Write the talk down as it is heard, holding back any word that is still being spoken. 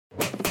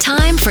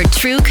Time for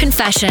True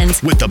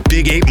Confessions with the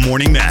Big 8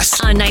 Morning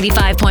Mess. on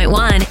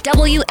 95.1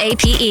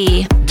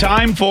 WAPE.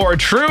 Time for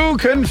True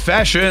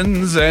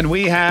Confessions, and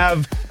we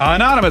have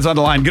Anonymous on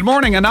the line. Good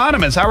morning,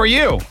 Anonymous. How are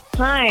you?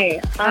 Hi.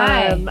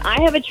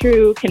 I have a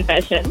true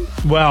confession.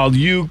 Well,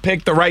 you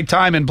picked the right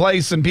time and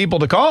place and people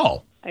to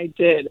call. I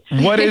did.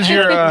 What is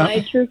your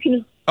My true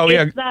confession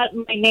is that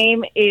my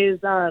name is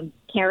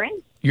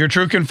Karen. your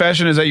true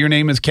confession is that your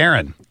name is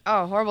Karen?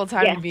 Oh, horrible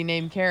time Yeah. to be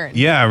named Karen.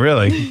 Yeah,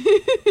 really.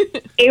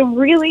 It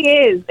really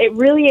is. It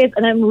really is.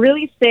 And I'm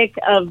really sick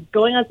of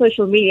going on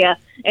social media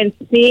and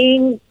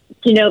seeing,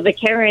 the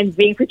Karens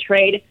being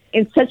portrayed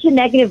in such a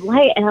negative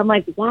light. And I'm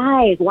like,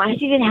 why? Why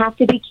did it have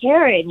to be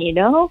Karen,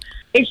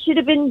 It should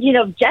have been,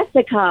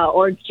 Jessica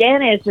or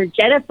Janice or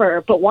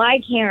Jennifer. But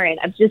why Karen?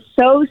 I'm just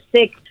so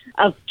sick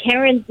of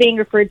Karens being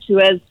referred to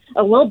as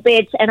a little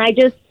bitch. And I'm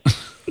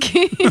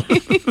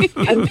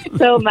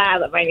so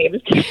mad that my name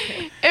is Karen.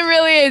 It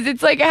really is.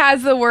 It's like it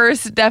has the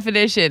worst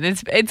definition.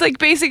 It's like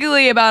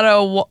basically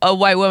about a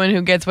white woman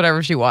who gets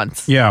whatever she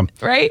wants. Yeah.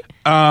 Right?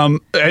 I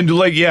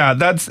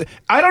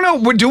don't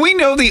know. Do we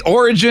know the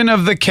origin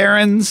of the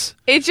Karens?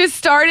 It just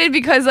started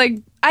because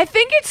I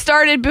think it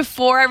started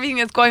before everything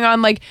that's going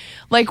on. Like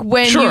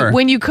when Sure.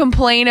 when you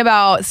complain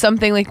about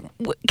something like,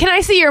 can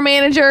I see your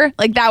manager?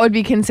 Like that would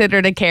be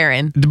considered a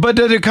Karen. But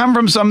did it come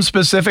from some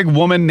specific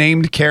woman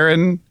named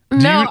Karen?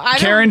 No, I don't-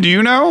 Karen, do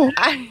you know?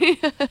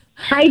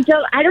 I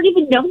don't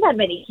even know that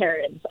many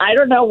Karens. I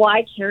don't know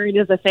why Karen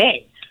is a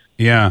thing.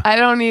 Yeah. I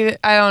don't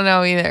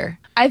know either.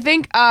 I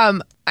think I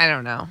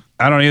don't know.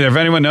 I don't either. If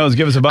anyone knows,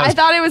 give us a buzz. I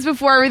thought it was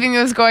before everything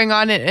that was going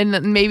on,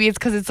 and maybe it's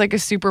because it's like a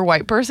super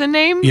white person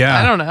name. Yeah.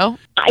 I don't know.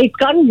 It's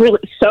gotten really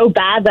so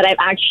bad that I've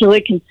actually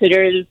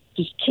considered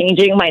just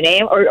changing my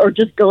name or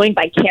just going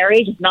by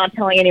Carrie, just not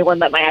telling anyone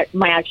that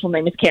my actual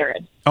name is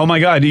Karen. Oh my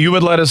God, you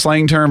would let a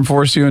slang term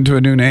force you into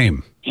a new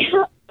name.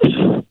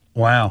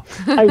 Wow.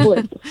 I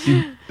would.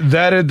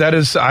 That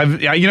is,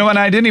 and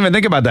I didn't even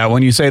think about that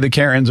when you say the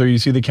Karens or you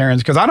see the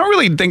Karens, because I don't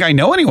really think I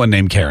know anyone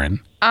named Karen.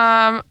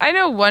 I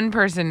know one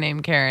person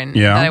named Karen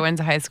Yeah. that I went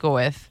to high school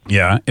with.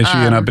 Yeah. Is she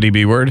an uppity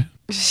B word?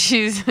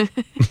 She's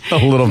A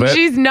little bit.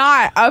 she's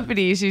not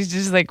uppity. She's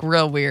just like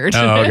real weird.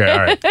 Oh, okay. All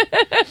right.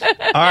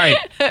 All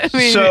right.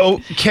 mean- So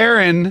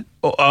Karen,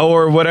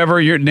 or whatever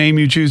your name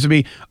you choose to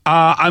be,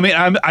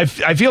 I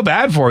feel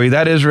bad for you.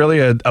 That is really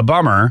a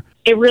bummer.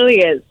 It really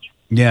is.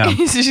 Yeah.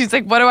 She's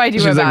like, what do I do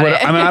She's about like,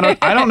 it?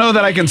 I don't know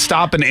that I can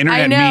stop an I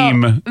internet know.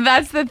 meme.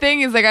 That's the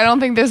thing is I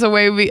don't think there's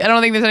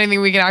anything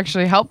we can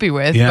actually help you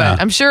with. Yeah.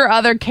 But I'm sure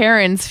other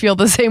Karens feel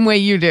the same way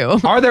you do.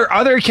 Are there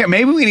other?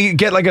 Maybe we need to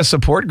get like a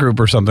support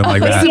group or something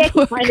like that. Maybe I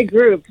can find a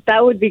group.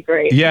 That would be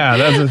great.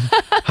 Yeah,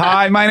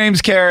 hi, my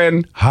name's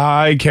Karen.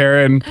 Hi,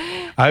 Karen.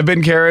 I've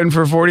been Karen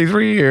for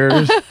 43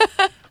 years.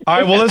 All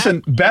right, well,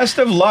 listen, best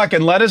of luck,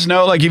 and let us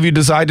know, if you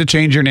decide to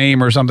change your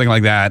name or something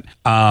like that.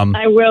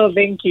 I will.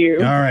 Thank you.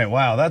 All right,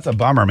 wow, that's a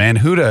bummer, man.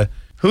 Who'da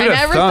I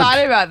never thunk?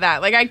 thought about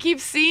that. I keep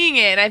seeing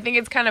it, and I think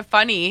it's kind of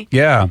funny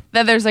Yeah.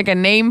 that there's a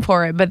name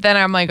for it. But then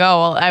I'm like, oh,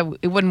 well, I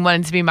wouldn't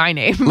want it to be my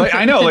name.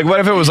 I know, what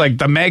if it was the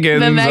Megans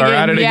the Megan, or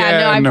At It yeah,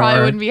 Again? no, I probably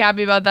or, wouldn't be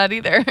happy about that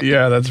either.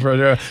 Yeah, that's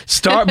for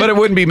Star, but it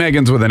wouldn't be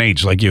Megans with an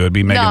H like you. It'd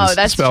be Megans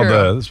that's spelled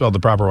true. spelled the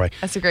proper way.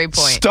 That's a great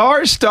point.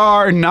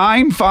 Star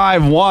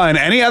 951.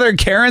 Any other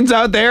Karens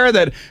out there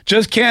that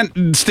just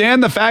can't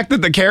stand the fact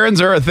that the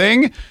Karens are a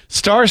thing?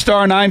 Star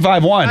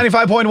 951.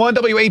 95.1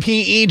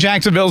 WAPE,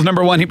 Jacksonville's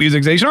 #1 hit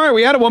music station. All right,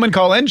 we had a woman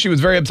call in. She was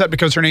very upset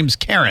because her name's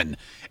Karen.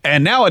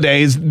 And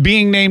nowadays,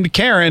 being named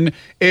Karen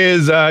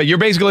is, you're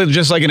basically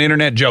just like an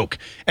internet joke.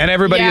 And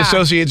everybody Yeah.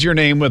 associates your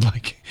name with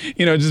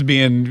just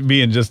being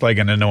just like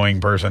an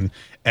annoying person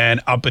and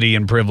uppity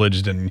and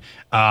privileged and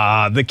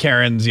the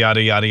Karens,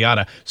 yada, yada,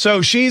 yada.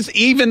 So she's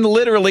even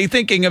literally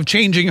thinking of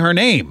changing her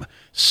name.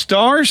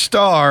 Star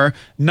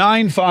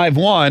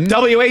 951.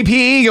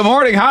 WAPE, good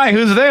morning. Hi,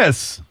 who's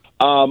this?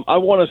 I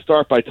want to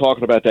start by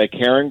talking about that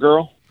Karen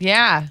girl.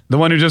 Yeah. The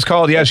one who just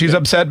called. Yeah, she's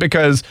upset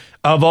because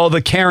of all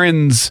the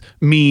Karens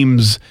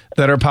memes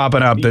that are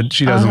popping up that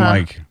she doesn't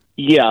like.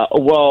 Yeah,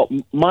 well,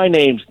 my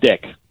name's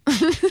Dick.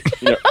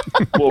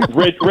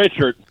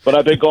 Richard, but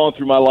I've been going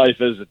through my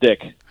life as a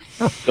dick,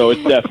 so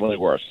it's definitely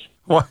worse.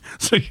 What?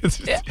 So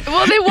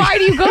Well, then why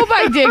do you go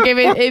by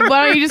Dick?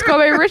 Why don't you just go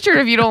by Richard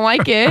if you don't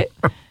like it?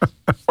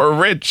 or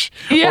Rich.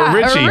 Yeah, or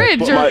Richie. or Rich.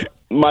 But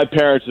my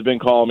parents have been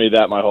calling me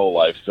that my whole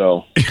life,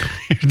 so.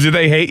 Do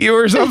they hate you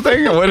or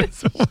something? What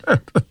is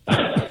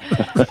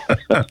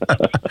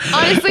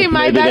Honestly,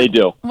 Maybe they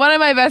do. one of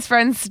my best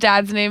friend's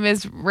dad's name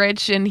is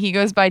Rich, and he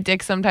goes by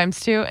Dick sometimes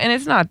too. And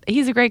it's not.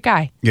 He's a great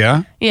guy.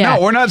 Yeah? Yeah.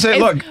 No, we're not saying,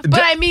 look.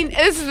 But I mean,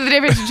 this is the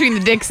difference between the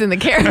Dicks and the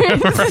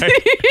Karens.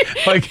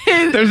 Like,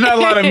 there's not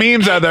a lot of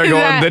memes out there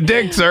going, the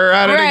dicks are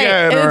at it Right.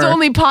 again. And it's or-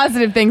 only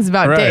positive things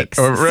about Right. Dicks.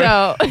 Or-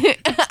 So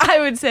I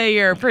would say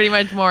you're pretty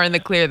much more in the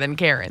clear than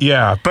Karen.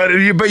 Yeah, but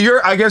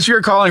I guess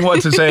you're calling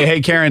what to say,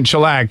 hey, Karen,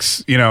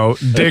 chillax.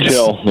 Dick's.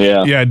 Chill,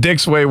 yeah. Yeah,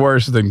 Dick's way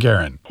worse than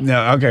Karen.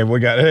 No, okay, we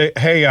got,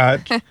 hey,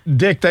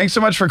 Dick, thanks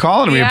so much for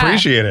calling. We Yeah.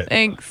 appreciate it.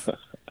 Thanks.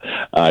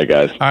 All right,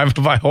 guys.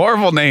 By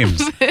horrible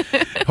names.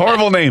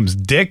 Horrible names.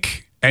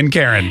 Dick and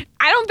Karen.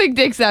 I don't think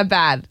Dick's that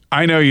bad.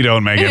 I know you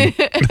don't, Megan.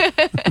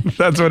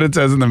 That's what it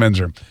says in the men's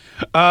room.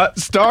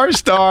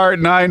 Star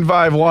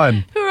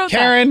 951. Who wrote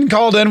Karen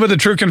called in with a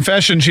true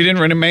confession. She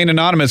didn't remain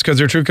anonymous because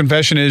her true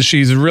confession is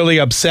she's really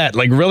upset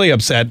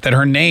that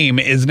her name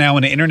is now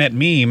an internet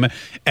meme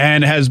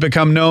and has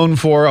become known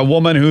for a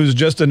woman who's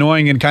just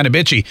annoying and kind of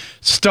bitchy.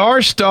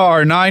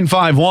 Star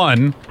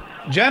 951.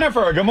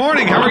 Jennifer, good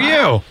morning. How are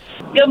you?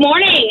 Good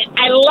morning.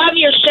 I love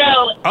your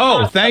show.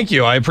 Oh, thank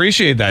you. I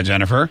appreciate that,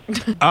 Jennifer.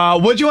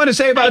 What'd you want to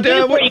say about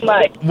pretty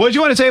much. What'd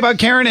you want to say about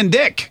Karen and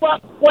Dick? Well,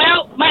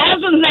 my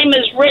husband's name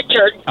is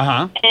Richard,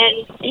 Uh-huh.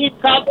 and he's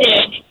called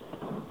Dick.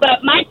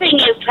 But my thing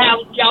is how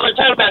y'all are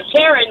talking about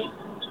Karen.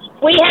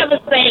 We have a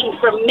thing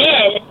for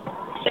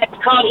men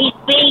that's called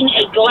he's being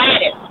a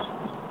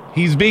Gladys.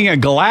 He's being a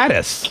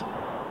Gladys.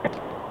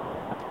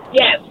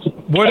 Yes.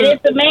 What and is-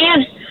 it's a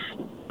man.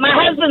 My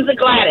husband's a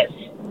Gladys.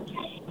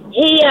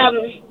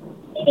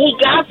 He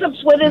gossips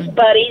with his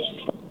buddies.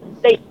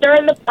 They stir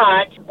the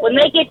pot. When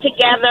they get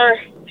together,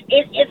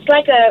 it's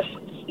like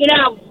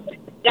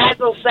guys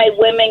will say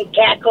women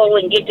cackle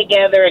and get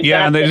together and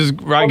Yeah, and they gossip.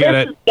 just- I get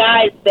this it. is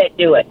guys that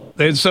do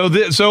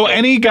it. So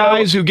any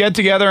guys who get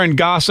together and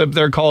gossip,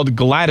 they're called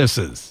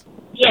Gladyses.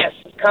 Yes,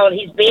 it's called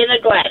he's being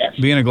a Gladys.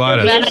 Being a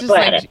Gladys. Yeah. That's just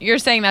like, you're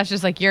saying that's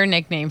just like your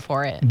nickname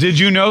for it. Did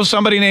you know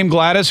somebody named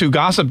Gladys who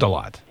gossiped a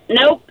lot?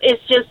 Nope,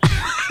 it's just.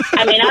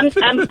 I mean,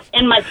 I'm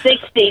in my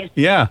 60s.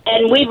 Yeah.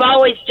 And we've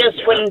always just,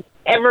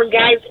 whenever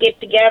guys get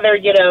together,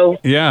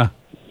 Yeah.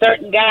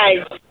 certain guys,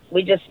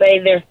 we just say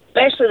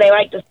especially they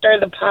like to stir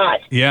the pot.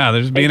 Yeah,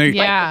 there's being a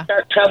Yeah.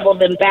 Start trouble,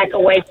 then back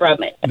away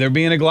from it. they're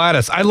being a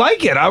Gladys. I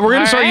like it. We're going to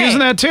All start right. using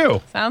that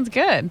too. Sounds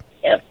good.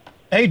 Yep.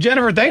 Hey,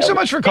 Jennifer, thanks so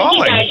much for Thank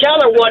you calling. guys.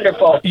 Y'all are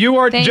wonderful. You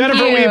are Thank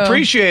Jennifer. We you.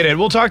 appreciate it.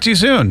 We'll talk to you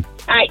soon.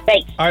 All right,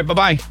 thanks. All right,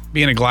 bye-bye.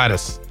 Being a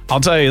Gladys. I'll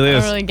tell you I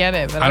this. don't really get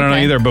it, but I don't know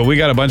okay. either, but we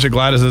got a bunch of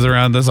Gladyses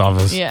around this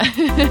office. Yeah.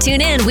 Tune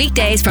in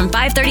weekdays from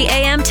 5:30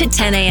 a.m. to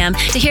 10 a.m.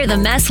 to hear the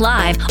mess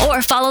live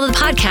or follow the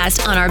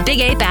podcast on our Big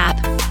Ape app.